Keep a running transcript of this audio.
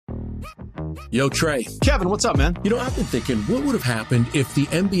Yo, Trey. Kevin, what's up, man? I've been thinking, what would have happened if the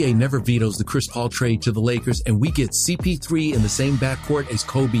NBA never vetoes the Chris Paul trade to the Lakers and we get CP3 in the same backcourt as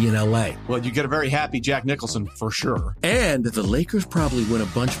Kobe in LA? Well, you get a very happy Jack Nicholson for sure. And the Lakers probably win a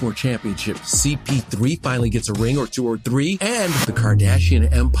bunch more championships. CP3 finally gets a ring or two or three, and the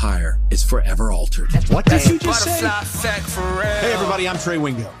Kardashian empire is forever altered. What did you just say? Hey, everybody, I'm Trey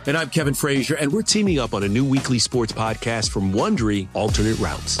Wingo. And I'm Kevin Frazier, and we're teaming up on a new weekly sports podcast from Wondery, Alternate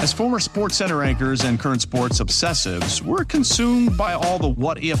Routes. As former Sports Center anchors and current sports obsessives, we're consumed by all the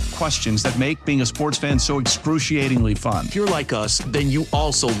what-if questions that make being a sports fan so excruciatingly fun. If you're like us, then you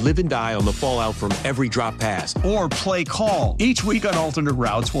also live and die on the fallout from every drop pass. Or play call. Each week on Alternate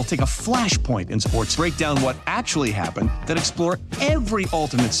Routes, we'll take a flashpoint in sports, break down what actually happened, then explore every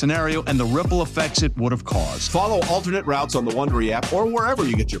alternate scenario and the ripple effects it would have caused. Follow Alternate Routes on the Wondery app or wherever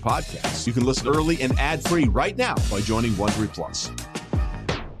you get your podcasts. You can listen early and ad-free right now by joining Wondery Plus.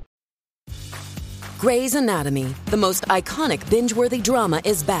 Grey's Anatomy, the most iconic binge-worthy drama,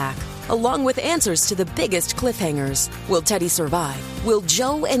 is back, along with answers to the biggest cliffhangers. Will Teddy survive? Will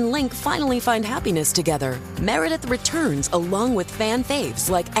Joe and Link finally find happiness together? Meredith returns along with fan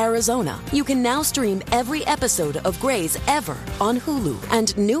faves like Arizona. You can now stream every episode of Grey's ever on Hulu,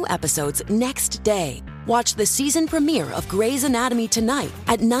 and new episodes next day. Watch the season premiere of Grey's Anatomy tonight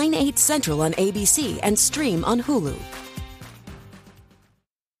at 9/8 Central on ABC and stream on Hulu.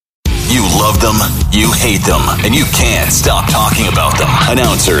 You love them, you hate them, and you can't stop talking about them.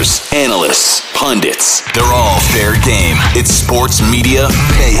 Announcers, analysts, pundits, they're all fair game. It's Sports Media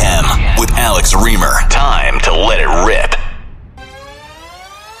Mayhem with Alex Reamer. Time to let it rip.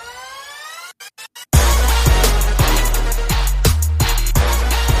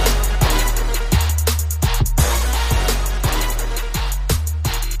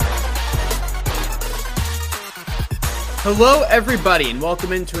 Hello, everybody, and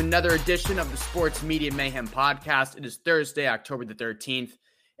welcome into another edition of the Sports Media Mayhem podcast. It is Thursday, October the 13th,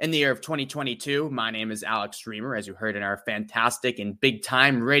 in the year of 2022. My name is Alex Reamer, as you heard in our fantastic and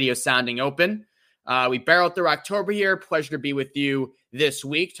big-time radio-sounding open. We barreled through October here. Pleasure to be with you this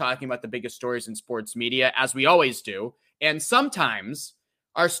week, talking about the biggest stories in sports media, as we always do. And sometimes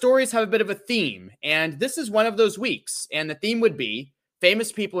our stories have a bit of a theme, and this is one of those weeks. And the theme would be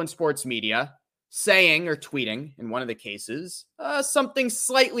famous people in sports media saying or tweeting, in one of the cases, something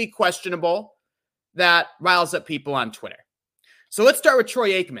slightly questionable that riles up people on Twitter. So let's start with Troy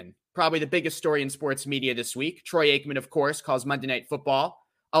Aikman, probably the biggest story in sports media this week. Troy Aikman, of course, calls Monday Night Football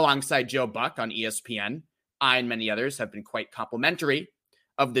alongside Joe Buck on ESPN. I and many others have been quite complimentary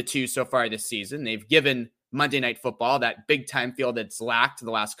of the two so far this season. They've given Monday Night Football that big-time feel that's lacked the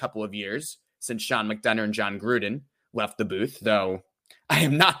last couple of years since Sean McDonough and John Gruden left the booth, though I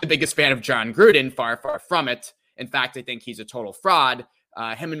am not the biggest fan of John Gruden, far, far from it. In fact, I think he's a total fraud.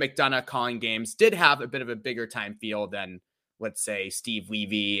 Him and McDonough calling games did have a bit of a bigger time feel than, let's say, Steve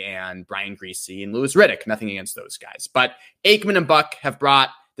Levy and Brian Griese and Louis Riddick. Nothing against those guys. But Aikman and Buck have brought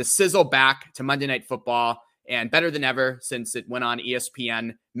the sizzle back to Monday Night Football, and better than ever since it went on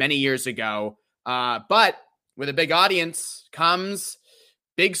ESPN many years ago. But with a big audience comes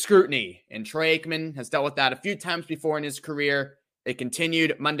big scrutiny, and Troy Aikman has dealt with that a few times before in his career. It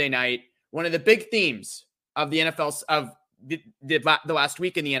continued Monday night. One of the big themes of the NFL, of the last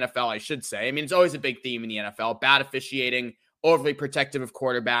week in the NFL, I should say. I mean, it's always a big theme in the NFL. Bad officiating, overly protective of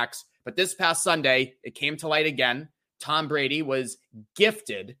quarterbacks. But this past Sunday, it came to light again. Tom Brady was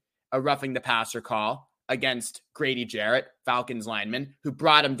gifted a roughing the passer call against Grady Jarrett, Falcons lineman, who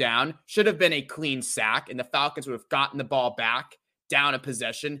brought him down. Should have been a clean sack, and the Falcons would have gotten the ball back, down a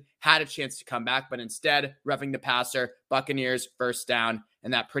possession, had a chance to come back, but instead, roughing the passer, Buccaneers first down,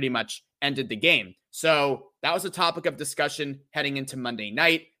 and that pretty much ended the game. So that was a topic of discussion heading into Monday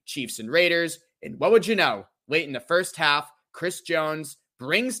night, Chiefs and Raiders. And what would you know? Late in the first half, Chris Jones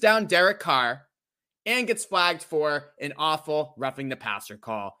brings down Derek Carr and gets flagged for an awful roughing the passer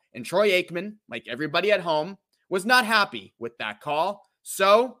call. And Troy Aikman, like everybody at home, was not happy with that call.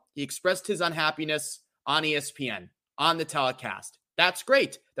 So he expressed his unhappiness on ESPN, on the telecast. That's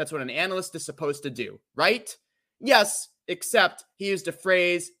great. That's what an analyst is supposed to do, right? Yes, except he used a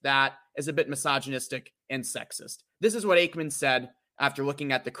phrase that is a bit misogynistic and sexist. This is what Aikman said after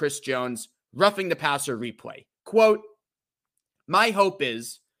looking at the Chris Jones roughing the passer replay. Quote, "My hope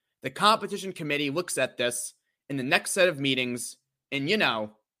is the competition committee looks at this in the next set of meetings and,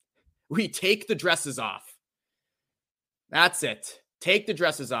 we take the dresses off." That's it. Take the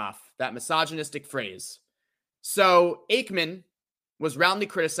dresses off. That misogynistic phrase. So Aikman was roundly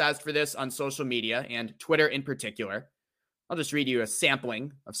criticized for this on social media and Twitter in particular. I'll just read you a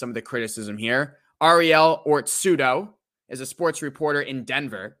sampling of some of the criticism here. Ariel Ortsudo is a sports reporter in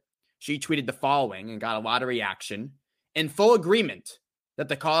Denver. she tweeted the following and got a lot of reaction. In full agreement that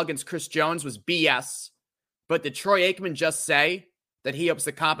the call against Chris Jones was BS, but did Troy Aikman just say that he hopes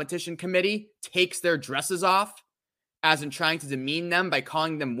the competition committee takes their dresses off, as in trying to demean them by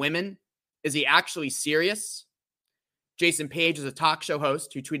calling them women? Is he actually serious? Jason Page is a talk show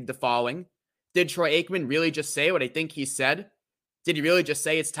host who tweeted the following. Did Troy Aikman really just say what I think he said? Did he really just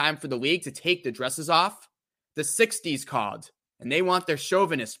say it's time for the league to take the dresses off? The 60s called, and they want their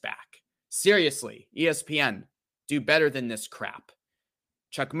chauvinists back. Seriously, ESPN, do better than this crap.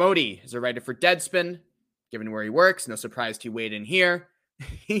 Chuck Modi is a writer for Deadspin. Given where he works, no surprise he weighed in here.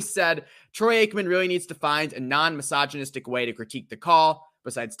 He said, Troy Aikman really needs to find a non-misogynistic way to critique the call,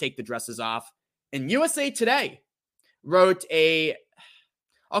 besides take the dresses off. And USA Today wrote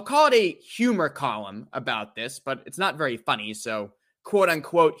I'll call it a humor column about this, but it's not very funny, so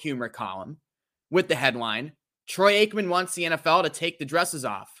quote-unquote humor column, with the headline, Troy Aikman wants the NFL to take the dresses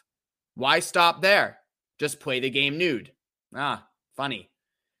off. Why stop there? Just play the game nude. Funny.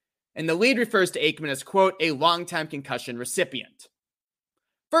 And the lead refers to Aikman as, quote, a longtime concussion recipient.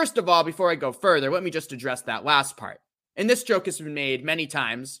 First of all, before I go further, let me just address that last part. And this joke has been made many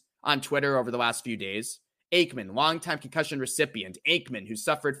times on Twitter over the last few days. Aikman, longtime concussion recipient. Aikman, who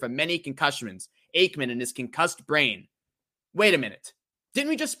suffered from many concussions. Aikman and his concussed brain. Wait a minute. Didn't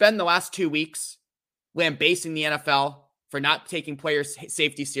we just spend the last 2 weeks lambasting the NFL for not taking player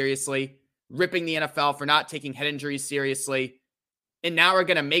safety seriously, ripping the NFL for not taking head injuries seriously, and now we're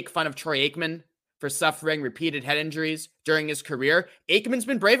going to make fun of Troy Aikman for suffering repeated head injuries during his career? Aikman's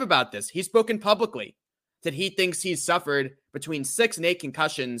been brave about this. He's spoken publicly that he thinks he's suffered between 6 and 8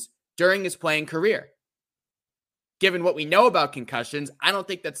 concussions during his playing career. Given what we know about concussions, I don't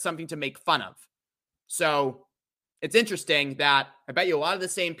think that's something to make fun of. So it's interesting that I bet you a lot of the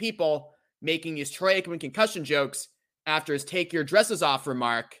same people making these Troy Aikman concussion jokes after his take your dresses off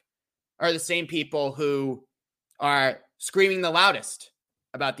remark are the same people who are screaming the loudest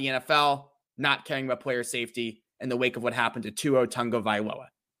about the NFL not caring about player safety in the wake of what happened to Tua Tagovailoa.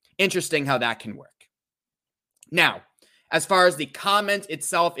 Interesting how that can work. Now, as far as the comment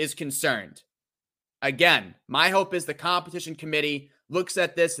itself is concerned, again, my hope is the competition committee looks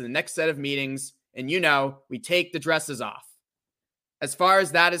at this in the next set of meetings and, we take the dresses off. As far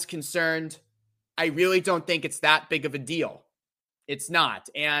as that is concerned, I really don't think it's that big of a deal. It's not.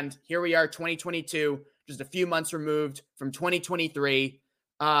 And here we are, 2022, just a few months removed from 2023,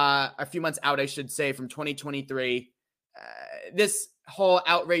 a few months out, I should say, from 2023. This whole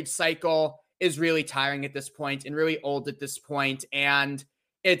outrage cycle is really tiring at this point and really old at this point. And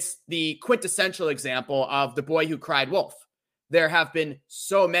it's the quintessential example of the boy who cried wolf. There have been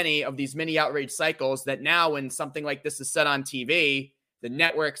so many of these mini outrage cycles that now when something like this is said on TV, the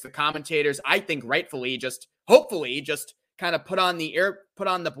networks, the commentators, I think rightfully, hopefully kind of put on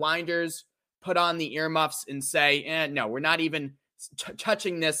the blinders, put on the earmuffs and say, no, we're not even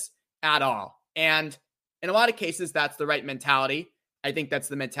touching this at all. And in a lot of cases, that's the right mentality. I think that's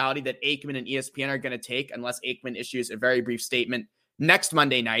the mentality that Aikman and ESPN are going to take unless Aikman issues a very brief statement next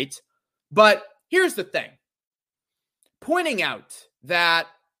Monday night. But here's the thing. Pointing out that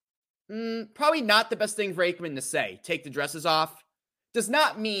probably not the best thing for Aikman to say, take the dresses off, does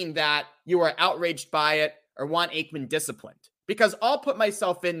not mean that you are outraged by it or want Aikman disciplined, because I'll put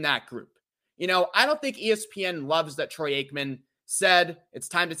myself in that group. I don't think ESPN loves that Troy Aikman said it's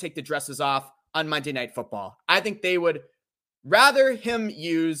time to take the dresses off on Monday Night Football. I think they would rather him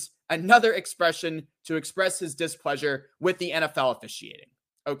use another expression to express his displeasure with the NFL officiating.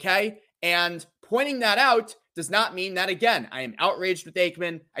 Okay? And pointing that out does not mean that, again, I am outraged with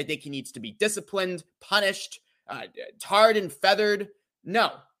Aikman. I think he needs to be disciplined, punished, tarred and feathered.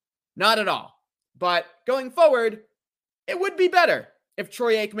 No, not at all. But going forward, it would be better if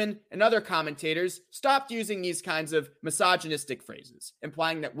Troy Aikman and other commentators stopped using these kinds of misogynistic phrases,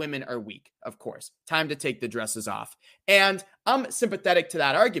 implying that women are weak, of course. Time to take the dresses off. And I'm sympathetic to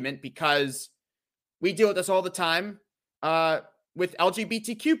that argument because we deal with this all the time with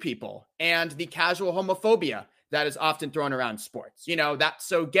LGBTQ people and the casual homophobia that is often thrown around sports. That's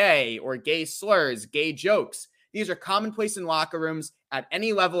so gay, or gay slurs, gay jokes. These are commonplace in locker rooms at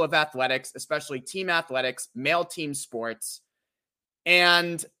any level of athletics, especially team athletics, male team sports.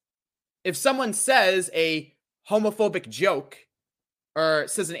 And if someone says a homophobic joke or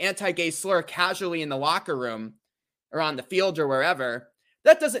says an anti-gay slur casually in the locker room or on the field or wherever,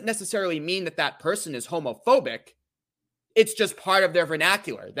 that doesn't necessarily mean that that person is homophobic. It's just part of their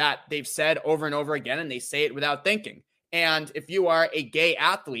vernacular that they've said over and over again, and they say it without thinking. And if you are a gay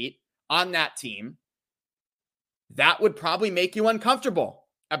athlete on that team, that would probably make you uncomfortable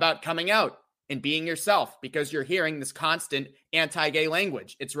about coming out and being yourself because you're hearing this constant anti-gay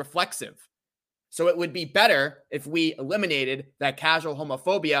language. It's reflexive. So it would be better if we eliminated that casual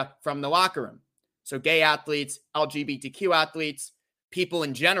homophobia from the locker room. So gay athletes, LGBTQ athletes, people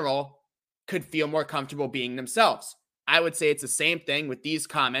in general could feel more comfortable being themselves. I would say it's the same thing with these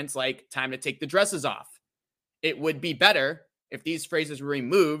comments like time to take the dresses off. It would be better if these phrases were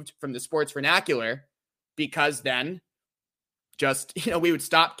removed from the sports vernacular because then we would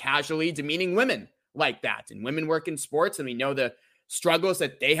stop casually demeaning women like that. And women work in sports and we know the struggles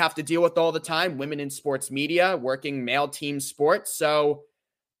that they have to deal with all the time. Women in sports media, working male team sports. So,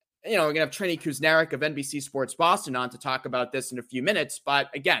 we're going to have Trenni Kuznarek of NBC Sports Boston on to talk about this in a few minutes. But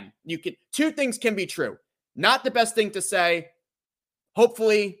again, two things can be true. Not the best thing to say.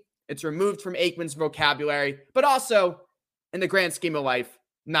 Hopefully it's removed from Aikman's vocabulary, but also in the grand scheme of life,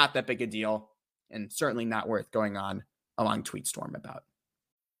 not that big a deal and certainly not worth going on a long tweet storm about.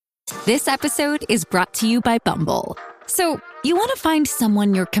 This episode is brought to you by Bumble. So, you want to find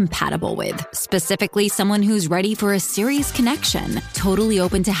someone you're compatible with, specifically someone who's ready for a serious connection, totally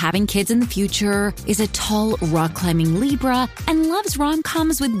open to having kids in the future, is a tall, rock-climbing Libra, and loves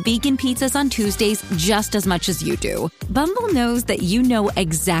rom-coms with vegan pizzas on Tuesdays just as much as you do. Bumble knows that you know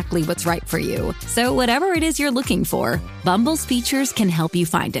exactly what's right for you. So whatever it is you're looking for, Bumble's features can help you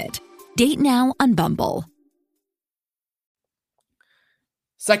find it. Date now on Bumble.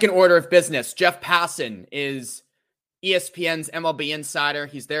 Second order of business, Jeff Passan is ESPN's MLB insider.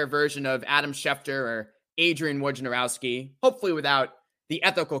 He's their version of Adam Schefter or Adrian Wojnarowski, hopefully without the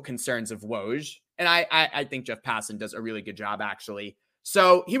ethical concerns of Woj. And I think Jeff Passan does a really good job, actually.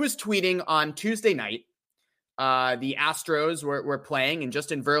 So he was tweeting on Tuesday night. The Astros were playing and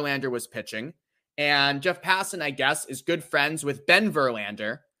Justin Verlander was pitching. And Jeff Passan, I guess, is good friends with Ben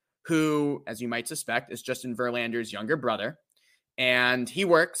Verlander, who, as you might suspect, is Justin Verlander's younger brother. And he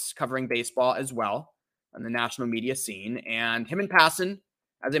works covering baseball as well on the national media scene. And him and Passan,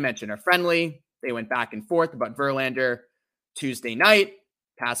 as I mentioned, are friendly. They went back and forth about Verlander Tuesday night.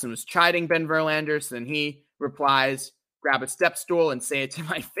 Passan was chiding Ben Verlander. So then he replies, grab a step stool and say it to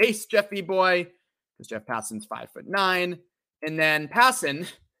my face, Jeffy boy, because Jeff Passan's 5'9". And then Passan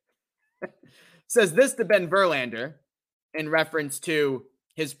says this to Ben Verlander in reference to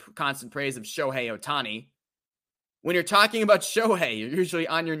his constant praise of Shohei Ohtani. When you're talking about Shohei, you're usually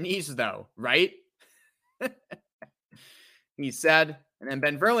on your knees, though, right? He said, and then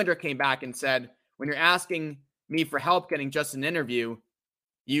Ben Verlander came back and said, when you're asking me for help getting just an interview,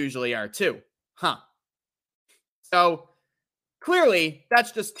 you usually are too. Huh. So clearly,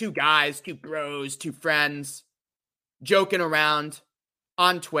 that's just two guys, two bros, two friends joking around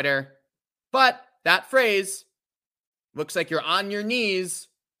on Twitter. But that phrase, looks like you're on your knees,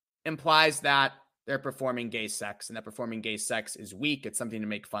 implies that they're performing gay sex, and that performing gay sex is weak. It's something to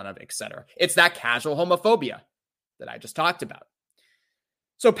make fun of, etc. It's that casual homophobia that I just talked about.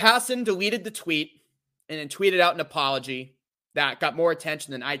 So Passan deleted the tweet and then tweeted out an apology that got more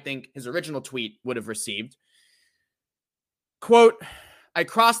attention than I think his original tweet would have received. Quote, I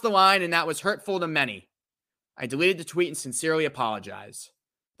crossed the line and that was hurtful to many. I deleted the tweet and sincerely apologize.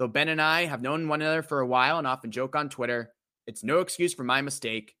 Though Ben and I have known one another for a while and often joke on Twitter, it's no excuse for my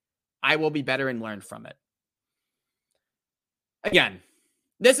mistake. I will be better and learn from it. Again,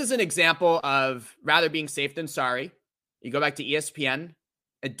 this is an example of rather being safe than sorry. You go back to ESPN,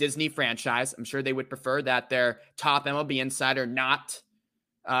 a Disney franchise. I'm sure they would prefer that their top MLB insider not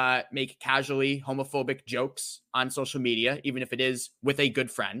make casually homophobic jokes on social media, even if it is with a good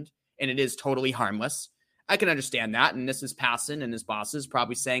friend and it is totally harmless. I can understand that. And this is Passan and his bosses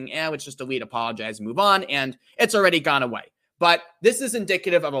probably saying, let's just delete, apologize, move on. And it's already gone away. But this is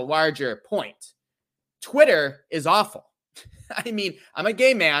indicative of a larger point. Twitter is awful. I mean, I'm a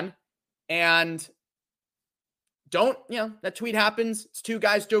gay man and that tweet happens. It's two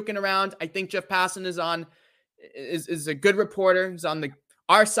guys joking around. I think Jeff Passan is a good reporter. He's on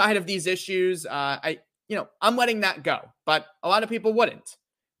our side of these issues. I'm letting that go, but a lot of people wouldn't.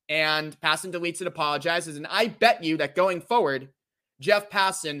 And Passan deletes it, apologizes. And I bet you that going forward, Jeff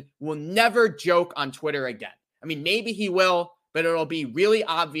Passan will never joke on Twitter again. I mean, maybe he will, but it'll be really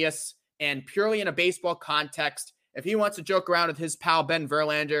obvious and purely in a baseball context. If he wants to joke around with his pal Ben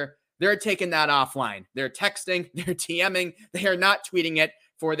Verlander, they're taking that offline. They're texting, they're TMing, they are not tweeting it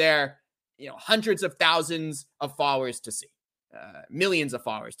for their hundreds of thousands of followers to see, millions of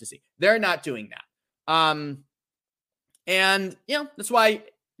followers to see. They're not doing that. And that's why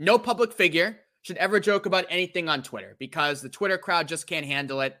no public figure should ever joke about anything on Twitter because the Twitter crowd just can't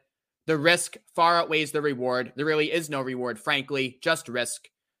handle it. The risk far outweighs the reward. There really is no reward, frankly, just risk.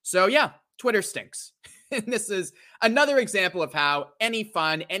 So Twitter stinks. And this is another example of how any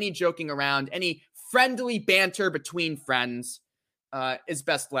fun, any joking around, any friendly banter between friends is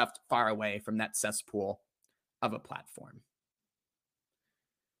best left far away from that cesspool of a platform.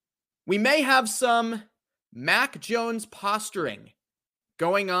 We may have some Mac Jones posturing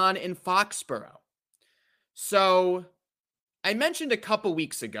going on in Foxborough. So I mentioned a couple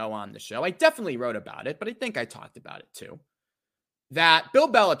weeks ago on the show, I definitely wrote about it, but I think I talked about it too, that Bill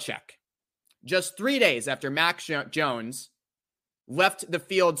Belichick, just 3 days after Mac Jones left the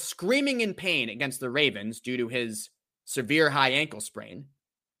field screaming in pain against the Ravens due to his severe high ankle sprain,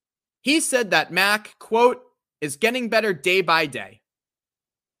 he said that Mac, quote, is getting better day by day.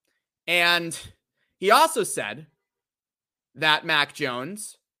 And he also said that Mac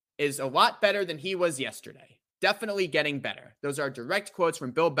Jones is a lot better than he was yesterday. Definitely getting better. Those are direct quotes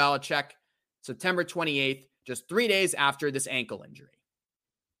from Bill Belichick, September 28th, just 3 days after this ankle injury.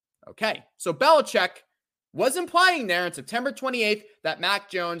 Okay, so Belichick was implying there on September 28th that Mac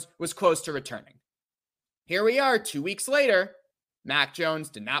Jones was close to returning. Here we are 2 weeks later. Mac Jones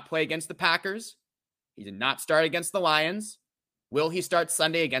did not play against the Packers. He did not start against the Lions. Will he start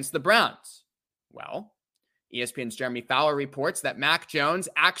Sunday against the Browns? Well, ESPN's Jeremy Fowler reports that Mac Jones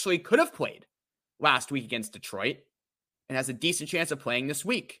actually could have played last week against Detroit and has a decent chance of playing this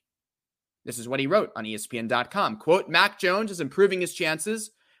week. This is what he wrote on ESPN.com. Quote, Mac Jones is improving his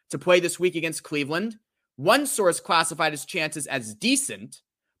chances to play this week against Cleveland. One source classified his chances as decent,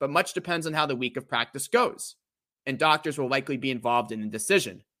 but much depends on how the week of practice goes, and doctors will likely be involved in the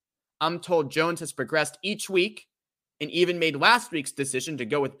decision. I'm told Jones has progressed each week and even made last week's decision to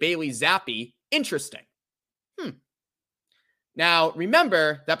go with Bailey Zappi interesting. Now,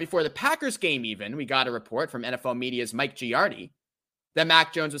 remember that before the Packers game even, we got a report from NFL Media's Mike Giardi that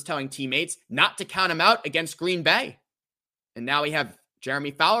Mac Jones was telling teammates not to count him out against Green Bay. And now we have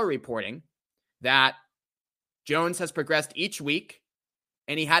Jeremy Fowler reporting that Jones has progressed each week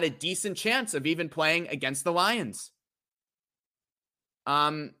and he had a decent chance of even playing against the Lions.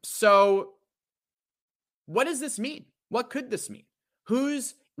 So what does this mean? What could this mean?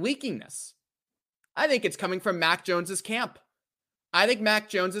 Who's leaking this? I think it's coming from Mac Jones's camp. I think Mac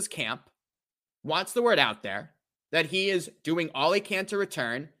Jones's camp wants the word out there that he is doing all he can to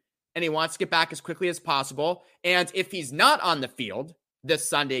return and he wants to get back as quickly as possible. And if he's not on the field this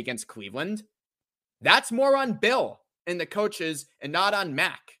Sunday against Cleveland, that's more on Bill and the coaches and not on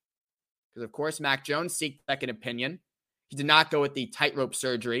Mac. Because, of course, Mac Jones seeked second opinion. He did not go with the tightrope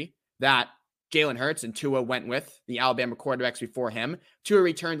surgery that Jalen Hurts and Tua went with, the Alabama quarterbacks before him. Tua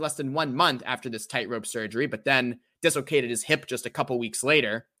returned less than 1 month after this tightrope surgery, but then dislocated his hip just a couple weeks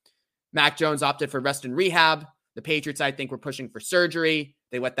later. Mac Jones opted for rest and rehab. The Patriots, I think, were pushing for surgery.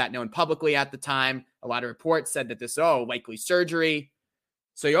 They let that known publicly at the time. A lot of reports said that this, likely surgery.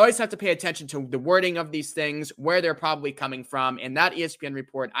 So you always have to pay attention to the wording of these things, where they're probably coming from. And that ESPN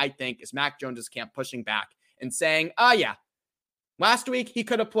report, I think, is Mac Jones's camp pushing back and saying, yeah, last week he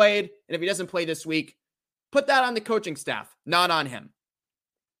could have played. And if he doesn't play this week, put that on the coaching staff, not on him.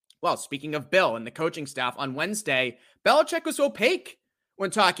 Well, speaking of Bill and the coaching staff, on Wednesday, Belichick was opaque when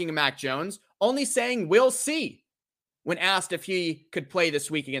talking to Mac Jones, only saying, we'll see, when asked if he could play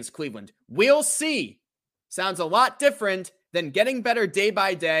this week against Cleveland. We'll see. Sounds a lot different than getting better day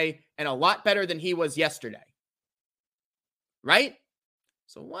by day and a lot better than he was yesterday. Right?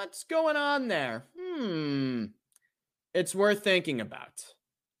 So what's going on there? It's worth thinking about.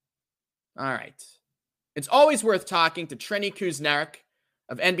 All right. It's always worth talking to Trenni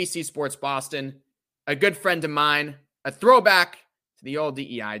of NBC Sports Boston, a good friend of mine, a throwback to the old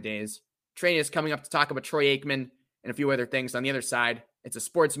DEI days. Trenni is coming up to talk about Troy Aikman and a few other things on the other side. It's a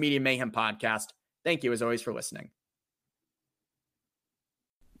Sports Media Mayhem podcast. Thank you, as always, for listening.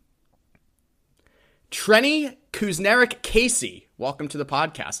 Trenni Casey, welcome to the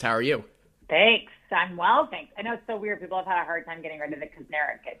podcast. How are you? Thanks. I'm well, thanks. I know it's so weird. People have had a hard time getting rid of the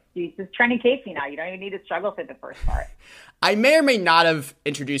Kuzneric. It's just Trenni Casey now. You don't even need to struggle through the first part. I may or may not have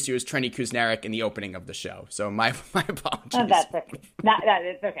introduced you as Trenni Kuzneric in the opening of the show, so my apologies. Oh, that's okay.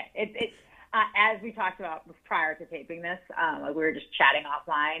 It's okay. It's as we talked about prior to taping this, we were just chatting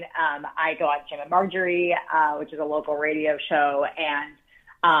offline. I go on Jim and Marjorie, which is a local radio show, and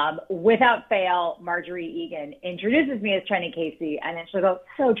without fail, Marjorie Egan introduces me as Trenni Casey, and then she'll go,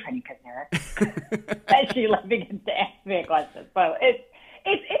 so Trenni Kuzneric. And she begins to ask me a question. So it's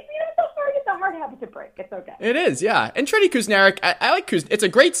it's a hard habit to break. It's okay. It is, yeah. And Trenni Kuzneric, I like It's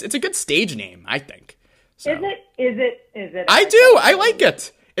a good stage name, I think. So. Is it? I do. I like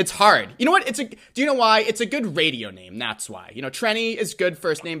it. It's hard. You know what? Do you know why? It's a good radio name. That's why. Trenni is good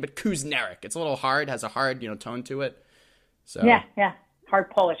first name, but Kuzneric, it's a little hard, has a hard, tone to it. So yeah. Hard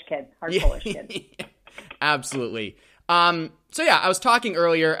Polish kid. absolutely. So yeah, I was talking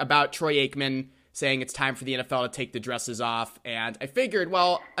earlier about Troy Aikman saying it's time for the NFL to take the dresses off. And I figured,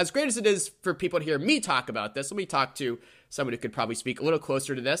 well, as great as it is for people to hear me talk about this, let me talk to someone who could probably speak a little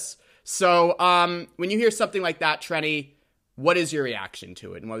closer to this. So when you hear something like that, Trenni, what is your reaction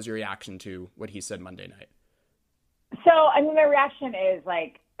to it? And what was your reaction to what he said Monday night? So, I mean, my reaction is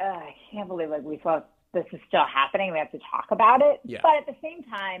like, I can't believe we thought this is still happening. We have to talk about it. Yeah. But at the same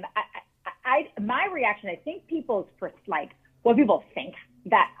time, my reaction, I think what people think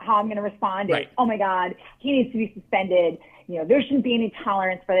that how I'm going to respond is, oh my God, he needs to be suspended. There shouldn't be any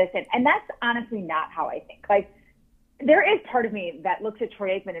tolerance for this. And that's honestly not how I think. Like, there is part of me that looks at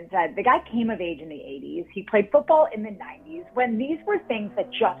Troy Aikman and said, the guy came of age in the 80s. He played football in the 90s when these were things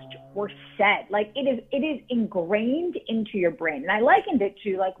that just were said. Like, it is ingrained into your brain. And I likened it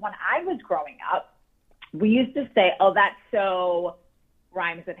to, like, when I was growing up, we used to say, oh, that's so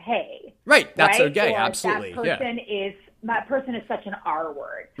rhymes with hay. Right. That's right? so gay. Or Absolutely. That person is such an R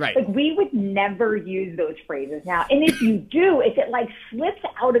word. Right. Like, we would never use those phrases now. And if you do, if it like slips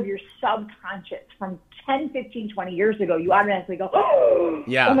out of your subconscious from 10, 15, 20 years ago, you automatically go, oh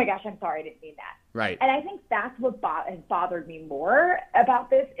my gosh, I'm sorry, I didn't mean that. Right. And I think that's what has bothered me more about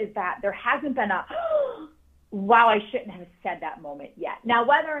this is that there hasn't been a, wow, I shouldn't have said that moment yet. Now,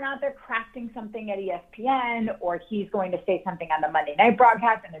 whether or not they're crafting something at ESPN or he's going to say something on the Monday night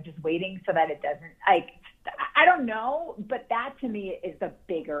broadcast and they're just waiting so that it doesn't, I don't know, but that to me is the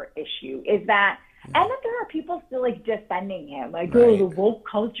bigger issue is that, and that there are people still like defending him, like, oh, the woke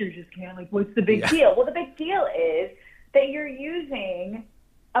culture just can't, like, what's the big deal? Well, the big deal is that you're using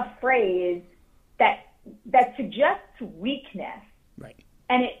a phrase that suggests weakness, right?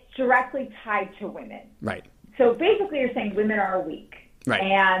 And it's directly tied to women, right? So basically, you're saying women are weak, right?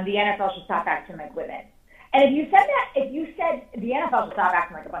 And the NFL should stop acting like women. And if you said the NFL should stop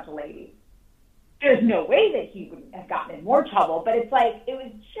acting like a bunch of ladies, there's no way that he would have gotten in more trouble, but it's like,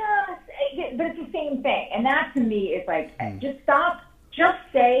 but it's the same thing. And that to me is like, just stop, just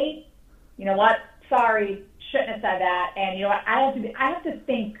say, you know what, sorry, shouldn't have said that. And you know what, I have to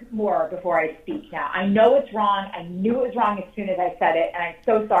think more before I speak now. I know it's wrong. I knew it was wrong as soon as I said it. And I'm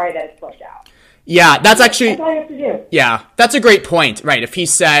so sorry that it slipped out. Yeah, that's all you have to do. Yeah, that's a great point, right? If he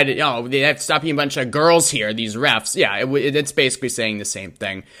said, they have to stop being a bunch of girls here, these refs, it's basically saying the same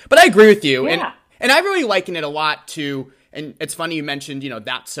thing. But I agree with you. Yeah. And I really liken it a lot to, and it's funny you mentioned,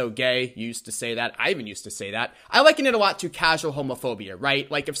 that's so gay. You used to say that. I even used to say that. I liken it a lot to casual homophobia, right?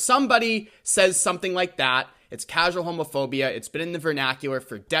 Like if somebody says something like that, it's casual homophobia. It's been in the vernacular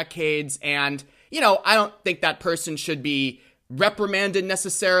for decades. And, I don't think that person should be reprimanded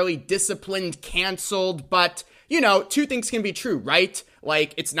necessarily, disciplined, canceled. But, two things can be true, right?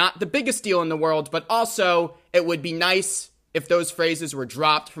 Like it's not the biggest deal in the world, but also it would be nice if those phrases were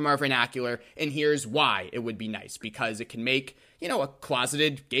dropped from our vernacular, and here's why it would be nice. Because it can make, a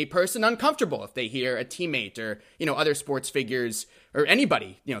closeted gay person uncomfortable if they hear a teammate or, other sports figures or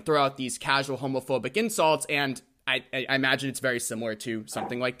anybody, throw out these casual homophobic insults. And I imagine it's very similar to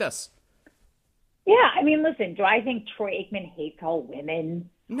something like this. Yeah, I mean, listen, do I think Troy Aikman hates all women?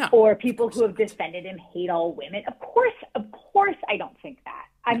 No. Or people who have defended him hate all women? Of course I don't think that.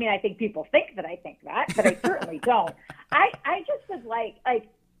 I mean, I think people think that I think that, but I certainly don't. I just was like,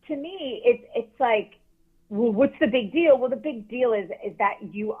 to me, it's like, well, what's the big deal? Well, the big deal is that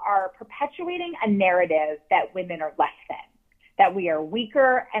you are perpetuating a narrative that women are less than, that we are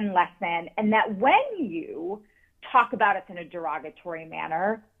weaker and less than, and that when you talk about us in a derogatory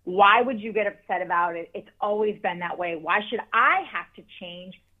manner, why would you get upset about it? It's always been that way. Why should I have to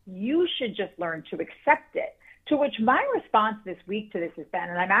change? You should just learn to accept it. To which my response this week to this has been,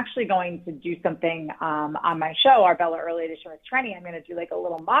 and I'm actually going to do something on my show, our Bella Early Edition with Trenni. I'm going to do like a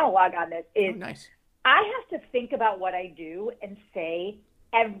little monologue on this. Nice. I have to think about what I do and say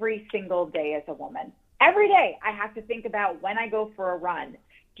every single day as a woman. Every day I have to think about when I go for a run.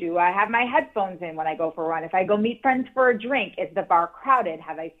 Do I have my headphones in when I go for a run? If I go meet friends for a drink, is the bar crowded?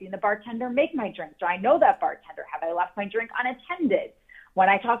 Have I seen the bartender make my drink? Do I know that bartender? Have I left my drink unattended? When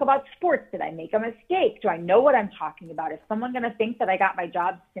I talk about sports, did I make a mistake? Do I know what I'm talking about? Is someone going to think that I got my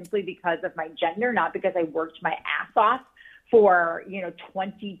job simply because of my gender, not because I worked my ass off for,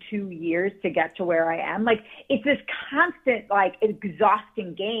 22 years to get to where I am? Like, it's this constant,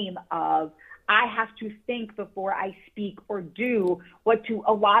 exhausting game of I have to think before I speak or do what to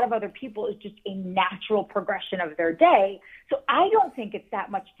a lot of other people is just a natural progression of their day. So I don't think it's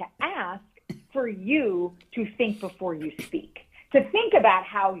that much to ask for you to think before you speak. To think about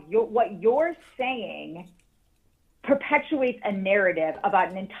how what you're saying perpetuates a narrative about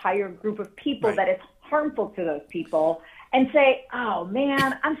an entire group of people that is harmful to those people and say, oh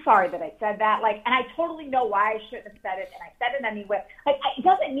man, I'm sorry that I said that. Like, and I totally know why I shouldn't have said it. And I said it anyway. Like, it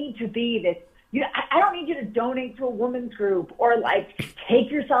doesn't need to be this. I don't need you to donate to a women's group or like take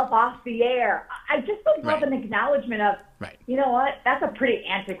yourself off the air. I just would love an acknowledgement of, you know what? That's a pretty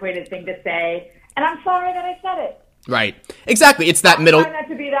antiquated thing to say. And I'm sorry that I said it. Right. Exactly. It's that middle. I'll try not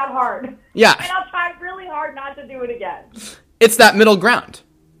to be that hard. Yeah. And I'll try really hard not to do it again. It's that middle ground.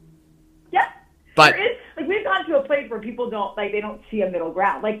 Yeah. But there is, like, we've gone to a place where people don't, like, they don't see a middle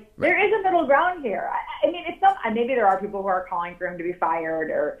ground. Like, there is a middle ground here. I mean, it's not, maybe there are people who are calling for him to be fired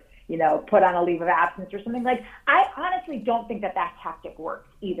or, you know, put on a leave of absence or something. Like, I honestly don't think that tactic works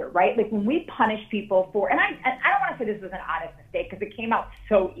either, right? Like, when we punish people for, and I don't want to say this was an honest mistake because it came out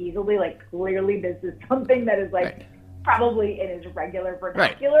so easily. Like, clearly this is something that is, like, probably in his regular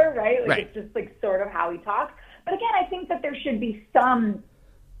vernacular, right? Like, it's just, like, sort of how he talks. But again, I think that there should be some,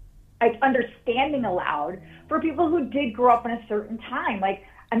 like, understanding allowed for people who did grow up in a certain time. Like,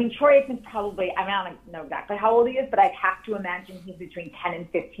 I mean, Troy Aikman's probably, I mean, I don't know exactly how old he is, but I have to imagine he's between 10 and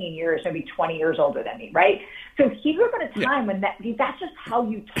 15 years, maybe 20 years older than me, right? So he grew up in a time when that's just how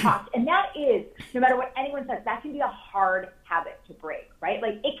you talk. And that is, no matter what anyone says, that can be a hard habit to break, right?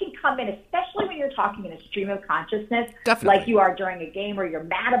 Like, it can come in, especially when you're talking in a stream of consciousness, like you are during a game or you're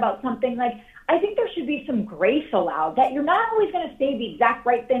mad about something. Like, I think there should be some grace allowed that you're not always going to say the exact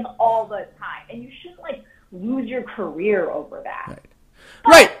right thing all the time. And you shouldn't, like, lose your career over that.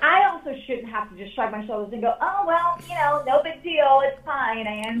 But I also shouldn't have to just shrug my shoulders and go, oh, well, you know, no big deal. It's fine.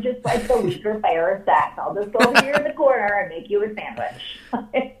 I am just like the weaker player of sex. I'll just go over here in the corner and make you a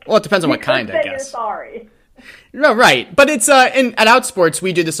sandwich. Well, it depends on what kind, I guess. You're sorry. No, right. But it's at Outsports,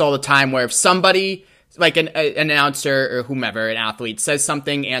 we do this all the time where if somebody, like an announcer or whomever, an athlete, says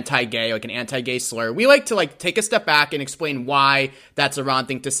something anti-gay, like an anti-gay slur, we like to, like, take a step back and explain why that's a wrong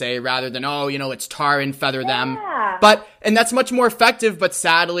thing to say rather than, oh, you know, let's tar and feather them. And that's much more effective, but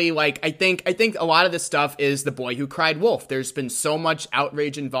sadly, like, I think a lot of this stuff is the boy who cried wolf. There's been so much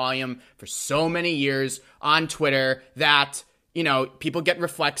outrage and volume for so many years on Twitter that, you know, people get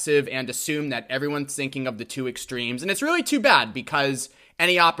reflexive and assume that everyone's thinking of the two extremes. And it's really too bad because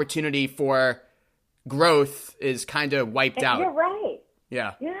any opportunity for growth is kind of wiped out. You're right.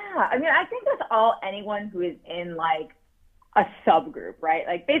 Yeah. Yeah. I mean, I think that's all anyone who is in, like, a subgroup, right?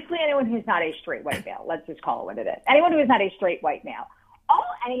 Like, basically anyone who's not a straight white male. Let's just call it what it is. Anyone who is not a straight white male. All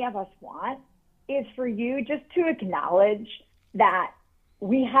any of us want is for you just to acknowledge that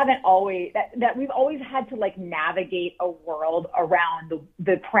we haven't always, that we've always had to, like, navigate a world around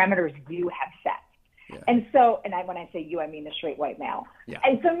the parameters you have set. Yeah. And so, when I say you, I mean the straight white male. Yeah.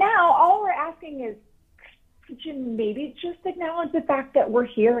 And so now all we're asking is, could you maybe just acknowledge the fact that we're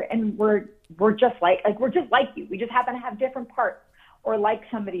here and we're just like you. We just happen to have different parts or like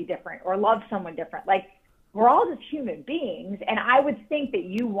somebody different or love someone different. Like, we're all just human beings. And I would think that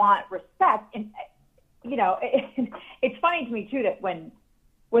you want respect. And, you know, it's funny to me too, that when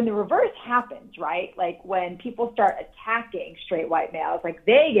the reverse happens, right? Like, when people start attacking straight white males, like,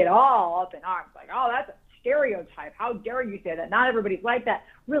 they get all up in arms, like, oh, that's a stereotype. How dare you say that? Not everybody's like that.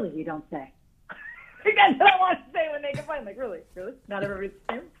 Really, you don't say. That's what I want to say when they complain. Like, really? Not everybody's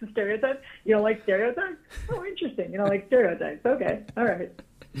the same? It's a stereotype? You don't like stereotypes? Oh, interesting. You don't like stereotypes. Okay. All right.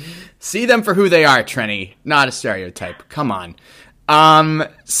 See them for who they are, Trenni. Not a stereotype. Come on.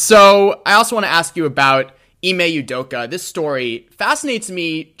 So I also want to ask you about Ime Udoka. This story fascinates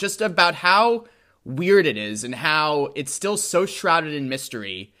me just about how weird it is and how it's still so shrouded in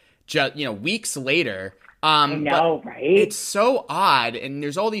mystery, just, you know, weeks later. I know, right? It's so odd, and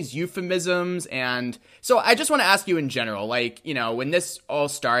there's all these euphemisms, and so I just want to ask you in general, like, you know, when this all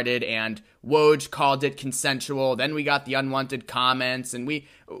started and Woj called it consensual, then we got the unwanted comments, and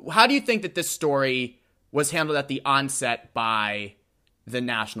how do you think that this story was handled at the onset by the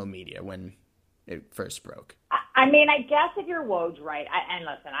national media when it first broke? I mean, I guess if you're Woj, right, and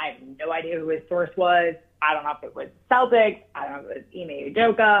listen, I have no idea who his source was. I don't know if it was Celtics. I don't know if it was Ime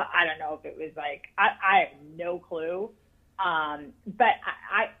Udoka. I don't know if it was, like, I have no clue. But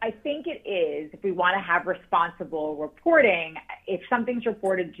I think it is, if we want to have responsible reporting, if something's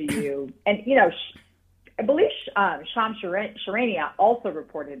reported to you, and, you know, I believe Shams Charania also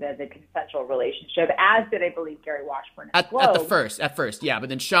reported it as a consensual relationship, as did, I believe, Gary Washburn at first, yeah. But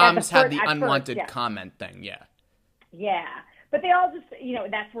then Shams had the unwanted comment thing, yeah. Yeah. But they all just, you know,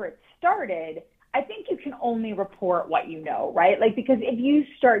 that's where it started. I think you can only report what you know, right? Like, because if you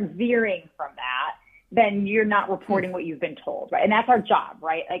start veering from that, then you're not reporting what you've been told, right? And that's our job,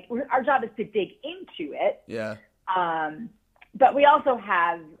 right? Like, our job is to dig into it. Yeah. But we also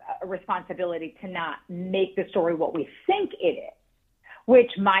have a responsibility to not make the story what we think it is.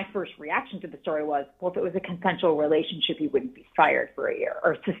 Which my first reaction to the story was, well, if it was a consensual relationship, he wouldn't be fired for a year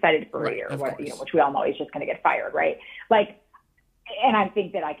or suspended for a year, which we all know he's just going to get fired, right? Like, and I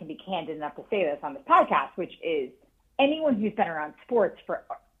think that I can be candid enough to say this on this podcast, which is anyone who's been around sports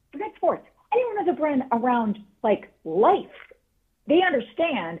forget sports, anyone who's been around like life, they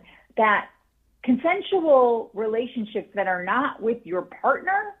understand that consensual relationships that are not with your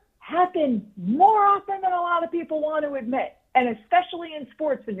partner happen more often than a lot of people want to admit. And especially in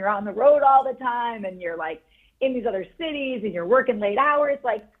sports, when you're on the road all the time and you're like in these other cities and you're working late hours,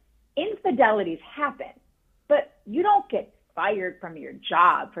 like infidelities happen, but you don't get fired from your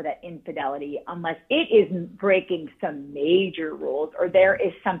job for that infidelity unless it is breaking some major rules or there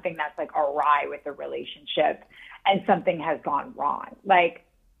is something that's like awry with the relationship and something has gone wrong. Like,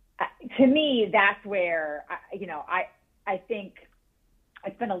 to me, that's where, I think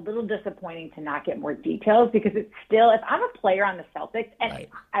it's been a little disappointing to not get more details because it's still, if I'm a player on the Celtics, and right.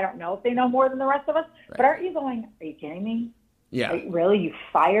 I don't know if they know more than the rest of us, right. But aren't you going, are you kidding me? Yeah. Like, really? You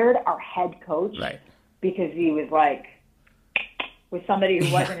fired our head coach right. because he was like, with somebody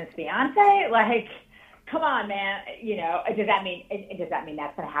who wasn't his fiance? Like, come on, man. Does that mean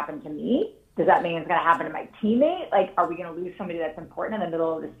that's going to happen to me? Does that mean it's going to happen to my teammate? Like, are we going to lose somebody that's important in the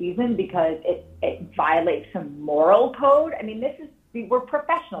middle of the season because it violates some moral code? I mean, we're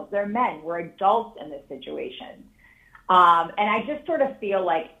professionals. They're men. We're adults in this situation. And I just sort of feel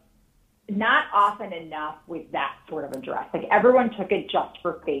like not often enough was that sort of addressed. Like, everyone took it just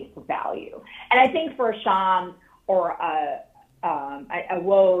for face value. And I think for a Shams or a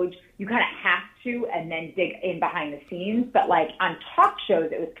Woj, you kind of have to and then dig in behind the scenes. But like on talk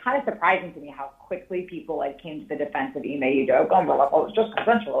shows, it was kind of surprising to me how quickly people like came to the defense of Ime Udoka and were like, "Oh, it's just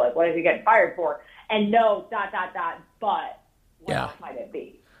consensual. Like, what is he getting fired for?" And no, ... But what else might it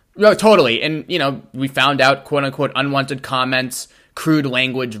be? No, totally. And we found out quote unquote unwanted comments, crude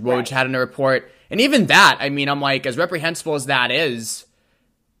language Woj right. had in a report, and even that. I mean, I'm like, as reprehensible as that is.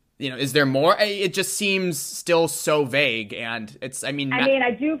 Is there more? It just seems still so vague, and it's. I mean, I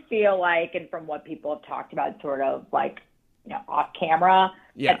do feel like, and from what people have talked about, sort of like, off camera,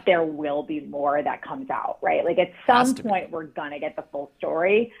 that there will be more that comes out, right? Like at some point, we're gonna get the full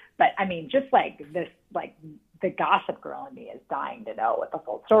story. But I mean, just like this, like the gossip girl in me is dying to know what the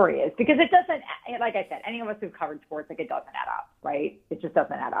full story is because it doesn't. Like I said, any of us who've covered sports, like it doesn't add up, right? It just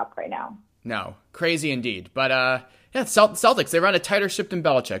doesn't add up right now. No, crazy indeed. But Celtics, they run a tighter ship than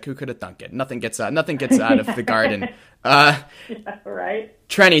Belichick. Who could have thunk it? Nothing gets out of the garden. Right.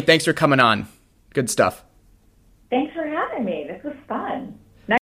 Trenni, thanks for coming on. Good stuff. Thanks for having me.